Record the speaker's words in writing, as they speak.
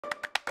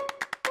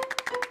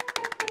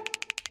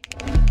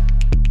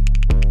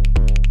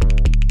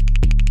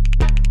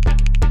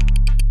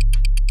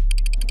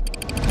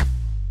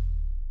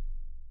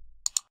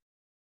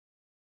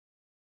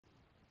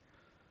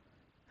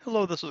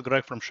Hello, this is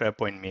Greg from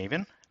SharePoint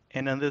Maven,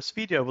 and in this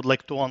video I would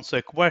like to answer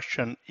a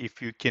question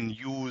if you can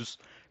use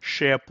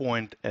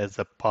SharePoint as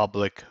a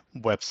public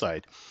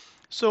website.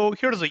 So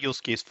here's a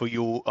use case for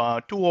you.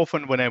 Too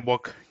often when I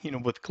work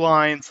with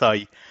clients,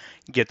 I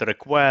get a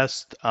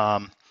request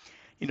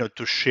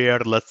to share,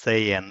 let's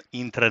say, an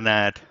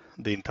intranet,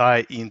 the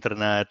entire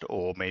intranet,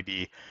 or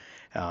maybe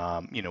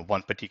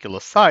one particular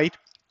site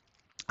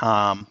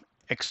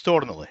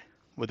externally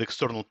with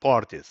external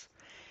parties.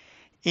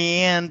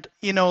 And,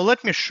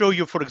 let me show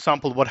you, for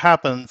example, what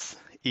happens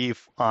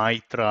if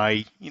I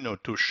try,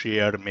 to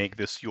share, make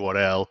this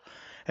URL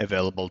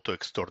available to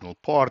external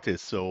parties.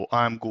 So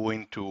I'm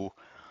going to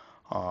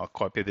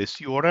copy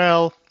this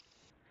URL.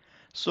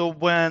 So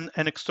when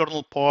an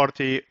external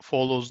party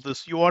follows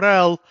this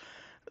URL,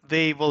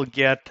 they will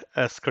get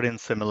a screen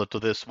similar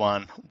to this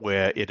one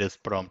where it is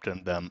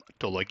prompting them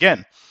to log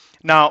in.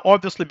 Now,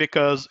 obviously,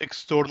 because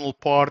external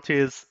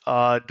parties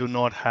do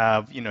not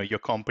have, your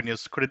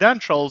company's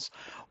credentials,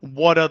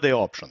 what are the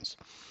options?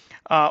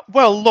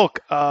 Well, look,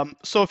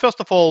 so first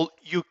of all,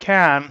 you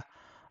can,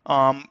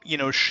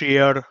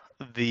 share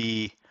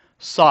the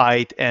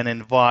site and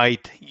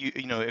invite,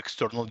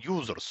 external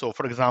users. So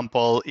for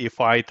example, if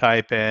I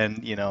type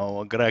in,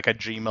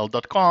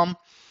 greg@gmail.com,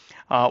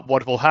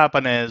 what will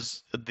happen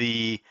is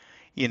I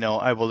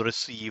will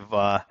receive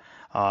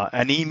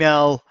an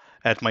email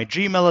at my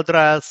Gmail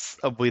address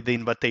with the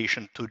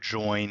invitation to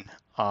join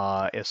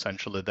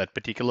essentially that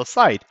particular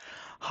site.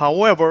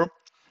 However,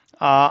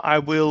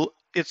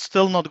 it's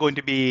still not going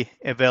to be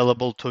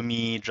available to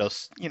me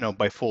just,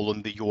 by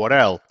following the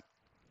URL.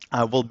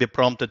 I will be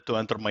prompted to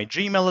enter my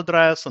Gmail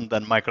address, and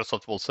then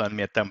Microsoft will send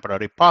me a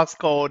temporary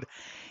passcode.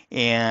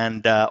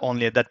 And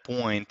only at that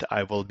point,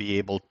 I will be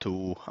able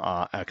to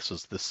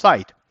access the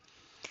site.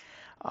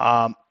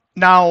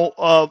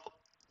 Now,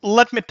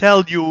 let me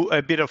tell you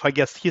a bit of, I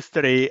guess,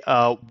 history,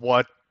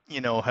 what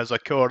has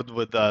occurred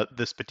with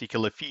this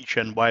particular feature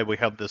and why we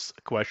have this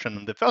question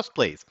in the first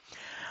place.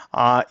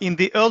 In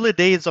the early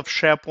days of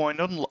SharePoint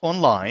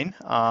Online,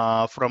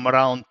 from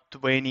around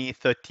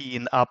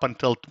 2013 up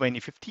until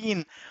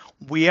 2015,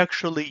 we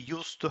actually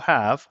used to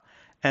have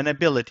an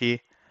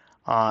ability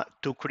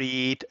to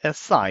create a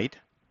site.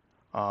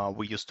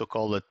 We used to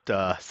call it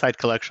site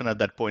collection at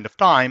that point of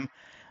time.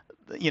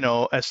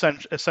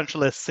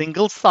 Essentially a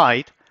single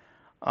site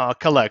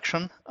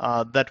collection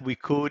that we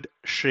could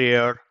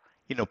share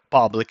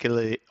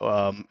publicly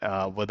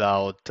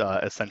without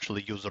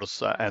essentially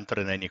users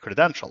entering any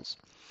credentials.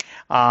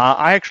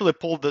 I actually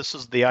pulled this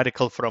as the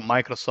article from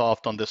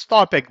Microsoft on this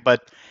topic,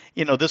 but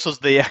this is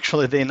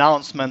actually the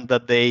announcement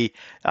that they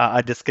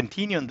are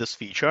discontinuing this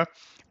feature.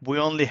 We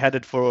only had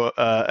it for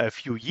a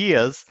few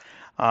years,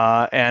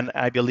 and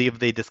I believe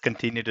they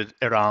discontinued it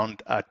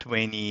around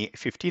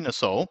 2015 or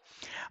so.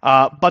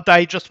 But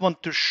I just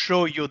want to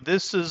show you,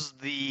 this is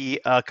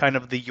the kind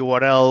of the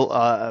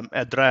URL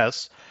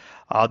address,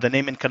 the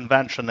naming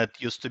convention. It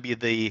used to be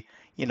the,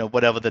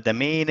 whatever the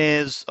domain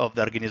is of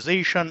the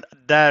organization,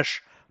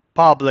 dash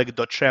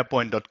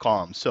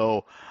public.sharepoint.com.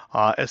 So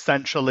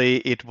essentially,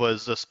 it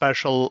was a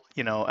special,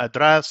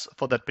 address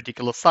for that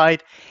particular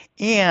site,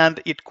 and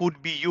it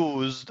could be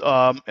used,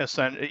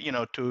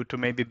 to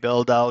maybe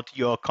build out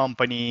your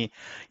company,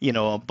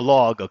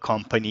 blog or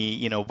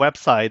company,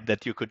 website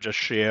that you could just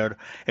share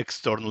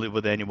externally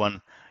with anyone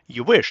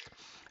you wished.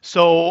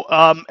 So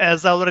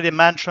as I already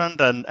mentioned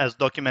and as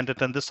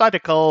documented in this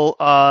article,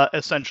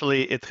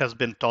 essentially it has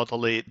been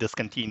totally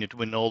discontinued.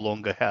 We no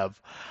longer have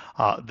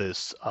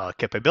this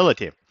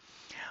capability.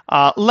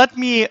 Let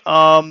me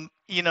tell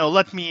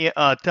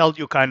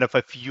you kind of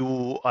a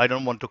few, I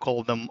don't want to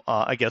call them,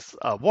 I guess,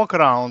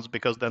 workarounds,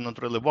 because they're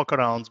not really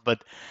workarounds,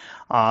 but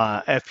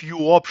a few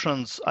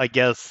options, I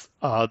guess,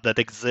 that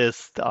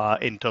exist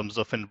in terms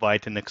of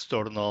inviting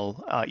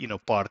external,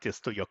 parties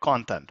to your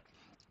content.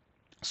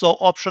 So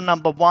option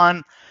number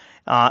one,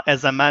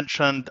 as I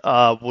mentioned,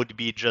 would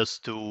be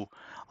just to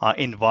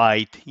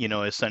invite,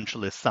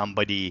 essentially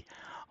somebody,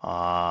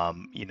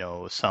 from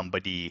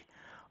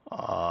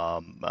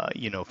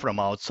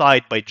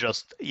outside by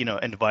just,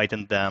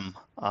 inviting them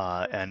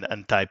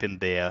and type in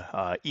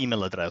their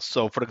email address.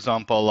 So, for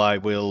example, I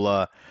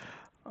will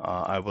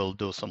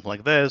do something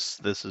like this.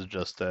 This is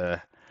just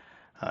a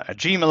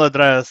Gmail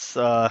address,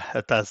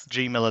 a test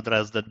Gmail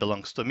address that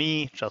belongs to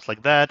me, just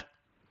like that.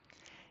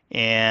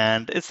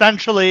 And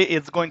essentially,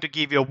 it's going to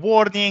give you a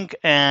warning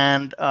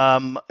and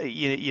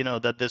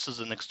that this is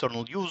an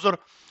external user.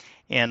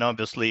 And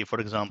obviously, for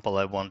example,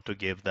 I want to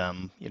give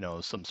them,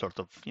 some sort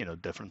of,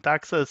 different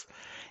access,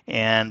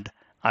 and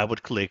I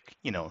would click,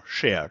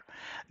 share.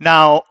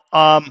 Now,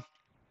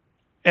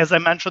 as I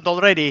mentioned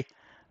already,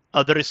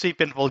 the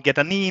recipient will get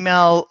an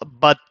email,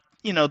 but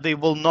they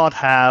will not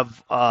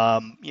have,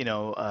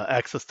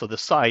 access to the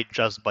site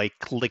just by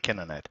clicking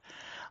on it.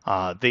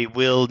 They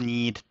will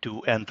need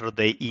to enter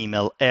their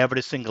email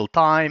every single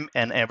time,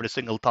 and every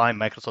single time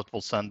Microsoft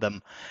will send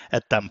them a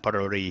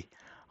temporary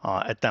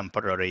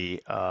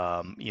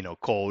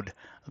code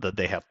that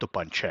they have to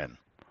punch in.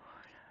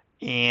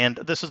 And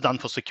this is done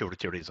for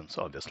security reasons,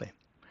 obviously.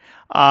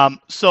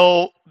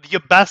 So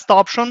your best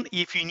option,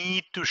 if you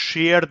need to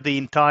share the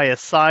entire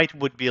site,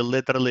 would be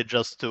literally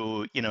just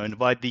to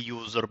invite the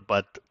user,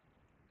 but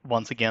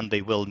once again,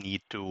 they will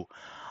need to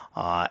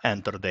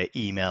enter their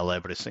email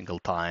every single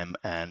time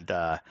and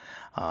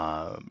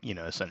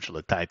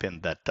essentially type in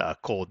that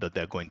code that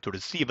they're going to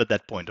receive at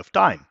that point of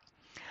time.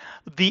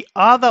 The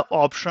other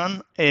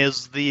option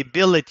is the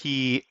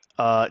ability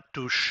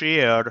to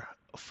share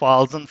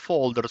files and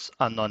folders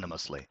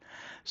anonymously.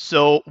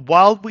 So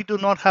while we do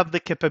not have the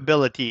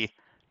capability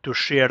to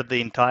share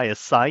the entire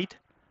site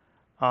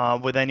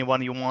with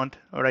anyone you want,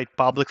 right,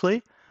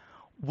 publicly,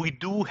 we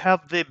do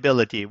have the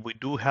ability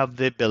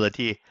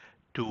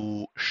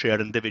to share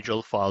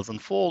individual files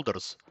and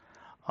folders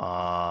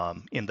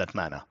in that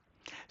manner.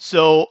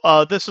 So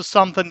this is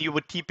something you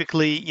would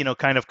typically,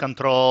 kind of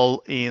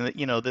control.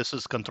 This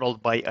is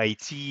controlled by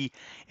IT,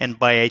 and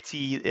by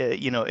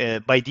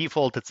IT, by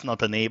default, it's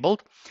not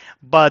enabled.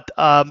 But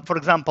for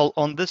example,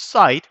 on this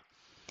site,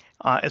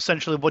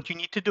 essentially what you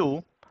need to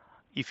do,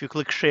 if you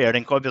click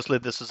sharing, obviously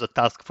this is a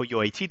task for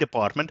your IT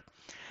department.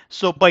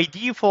 So by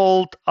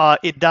default,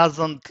 it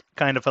doesn't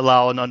kind of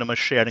allow anonymous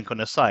sharing on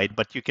a site,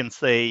 but you can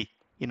say,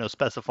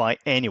 specify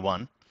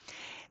anyone.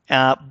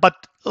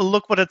 But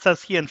look what it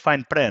says here in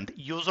fine print.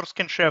 Users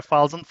can share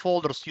files and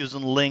folders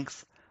using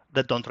links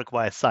that don't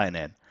require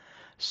sign-in.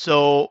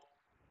 So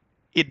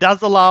it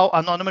does allow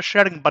anonymous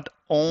sharing, but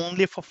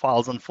only for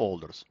files and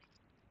folders.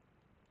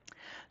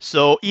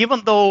 So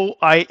even though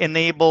I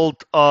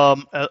enabled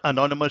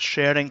anonymous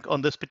sharing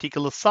on this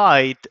particular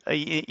site,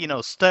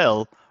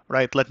 still,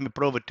 right, let me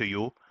prove it to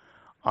you.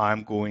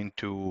 I'm going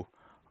to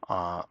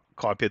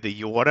copy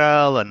the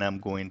URL, and I'm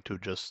going to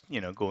just,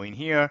 go in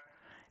here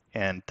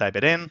and type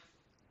it in.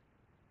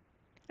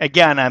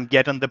 Again, I'm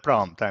getting the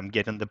prompt.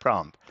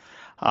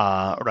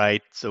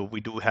 Right? So we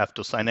do have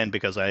to sign in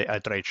because I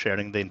tried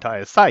sharing the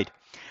entire site.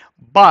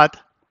 But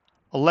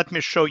let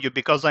me show you,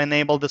 because I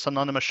enabled this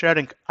anonymous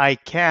sharing, I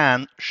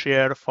can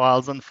share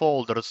files and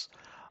folders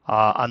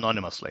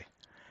anonymously.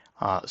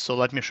 So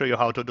let me show you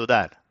how to do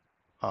that.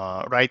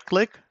 Right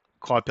click,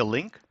 copy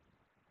link.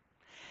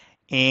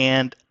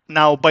 And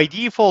now by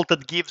default,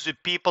 it gives you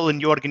people in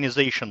your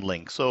organization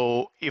link.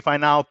 So if I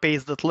now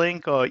paste that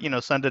link or,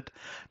 send it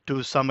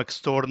to some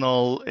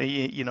external,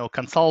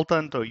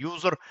 consultant or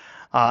user,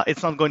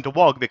 it's not going to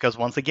work because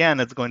once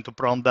again, it's going to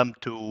prompt them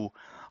to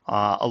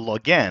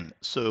log in.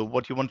 So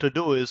what you want to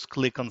do is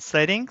click on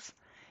settings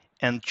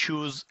and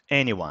choose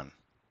anyone.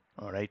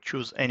 All right,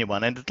 choose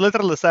anyone. And it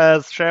literally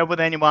says share with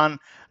anyone,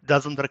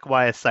 doesn't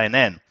require sign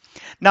in.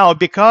 Now,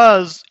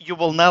 because you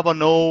will never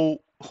know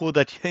who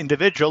that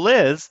individual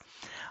is,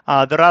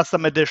 there are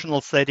some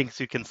additional settings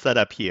you can set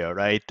up here,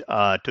 right,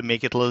 to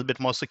make it a little bit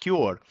more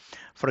secure.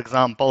 For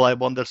example, I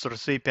want this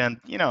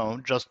recipient,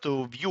 just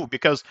to view,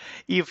 because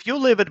if you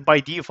leave it by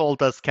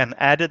default as can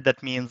edit,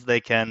 that means they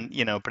can,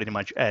 pretty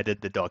much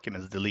edit the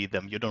documents, delete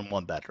them. You don't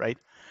want that, right?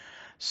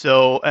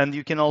 So, and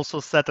you can also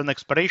set an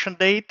expiration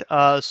date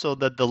so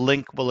that the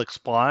link will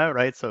expire,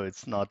 right? So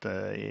it's not,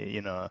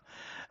 infinite,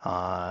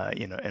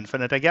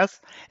 I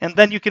guess. And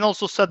then you can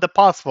also set the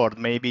password.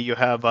 Maybe you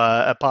have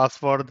a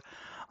password,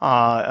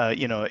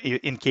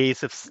 in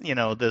case if,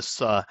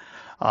 this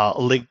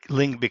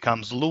link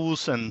becomes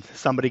loose and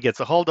somebody gets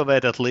a hold of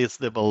it, at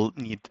least they will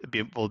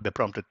be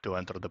prompted to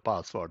enter the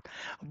password.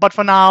 But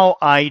for now,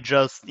 I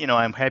just,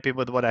 I'm happy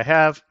with what I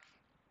have.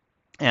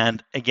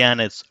 And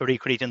again, it's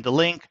recreating the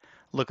link.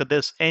 Look at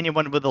this,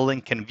 anyone with a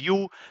link can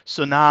view.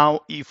 So now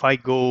if I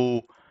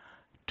go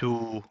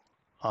to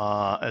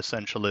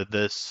essentially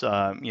this,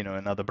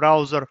 another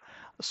browser.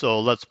 So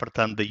let's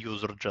pretend the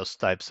user just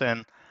types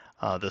in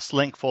this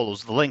link,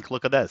 follows the link.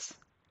 Look at this.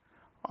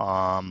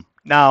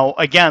 Now,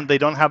 again, they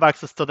don't have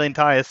access to the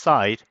entire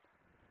site.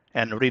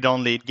 And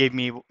read-only, it gave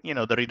me,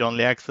 the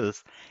read-only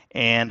access.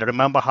 And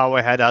remember how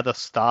I had other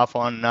stuff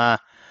on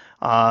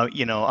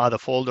other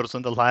folders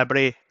in the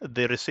library?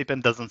 The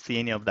recipient doesn't see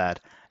any of that.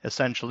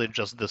 Essentially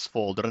just this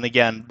folder. And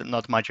again,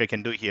 not much I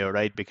can do here,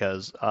 right?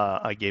 Because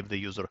I gave the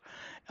user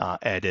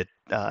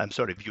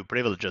view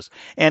privileges.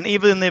 And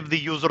even if the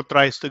user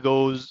tries to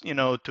go,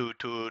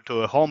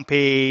 to a home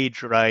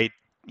page, right?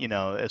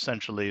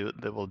 Essentially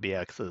there will be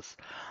access,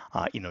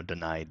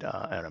 denied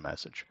error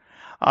message.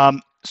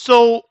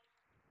 So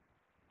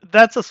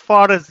that's as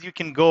far as you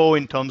can go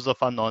in terms of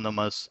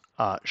anonymous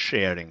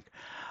sharing.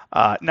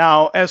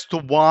 Now, as to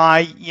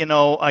why,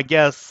 I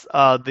guess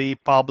the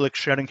public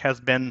sharing has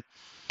been,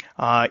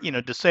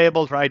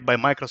 disabled, right, by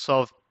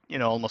Microsoft,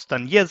 almost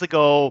 10 years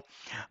ago.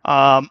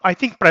 I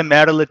think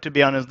primarily, to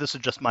be honest, this is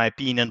just my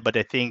opinion, but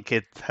I think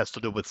it has to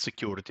do with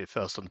security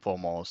first and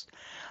foremost.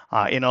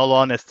 In all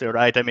honesty,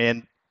 right? I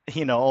mean,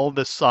 all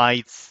the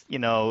sites,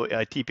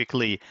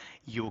 typically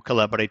you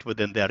collaborate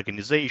within the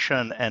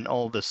organization, and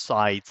all the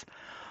sites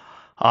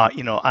are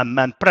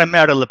meant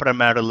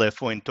primarily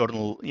for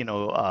internal,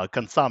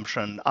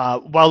 consumption.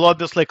 While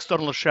obviously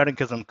external sharing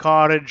is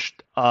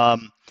encouraged,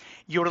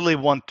 you really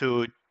want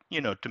to,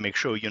 to make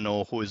sure you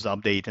know who is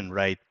updating,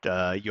 right?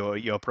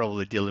 You're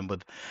probably dealing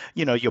with,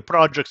 your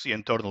projects, your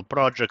internal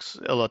projects,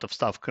 a lot of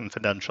stuff,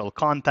 confidential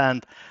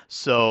content.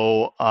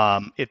 So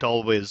it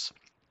always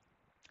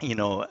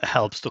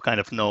helps to kind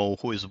of know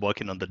who is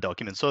working on the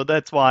document. So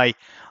that's why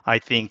I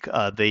think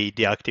they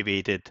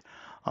deactivated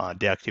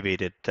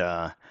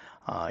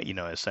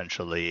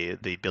essentially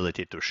the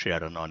ability to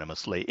share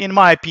anonymously. In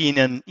my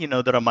opinion,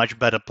 there are much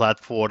better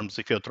platforms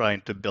if you're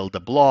trying to build a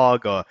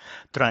blog or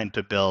trying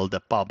to build a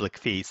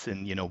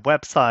public-facing,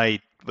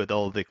 website with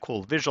all the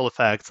cool visual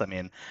effects. I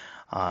mean,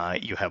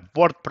 you have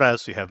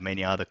WordPress, you have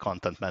many other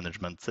content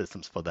management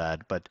systems for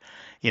that. But,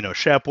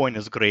 SharePoint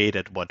is great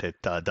at what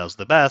it does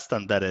the best,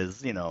 and that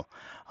is,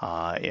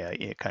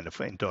 kind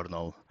of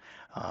internal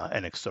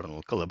and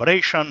external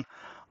collaboration,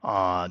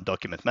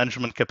 document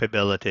management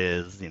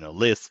capabilities,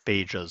 lists,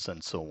 pages,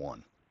 and so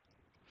on.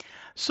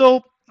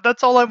 So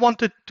that's all I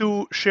wanted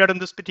to share in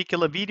this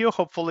particular video.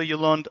 Hopefully you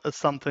learned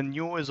something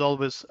new. As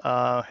always,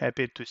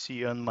 happy to see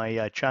you on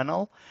my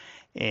channel,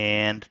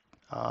 and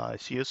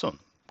see you soon.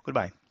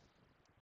 Goodbye.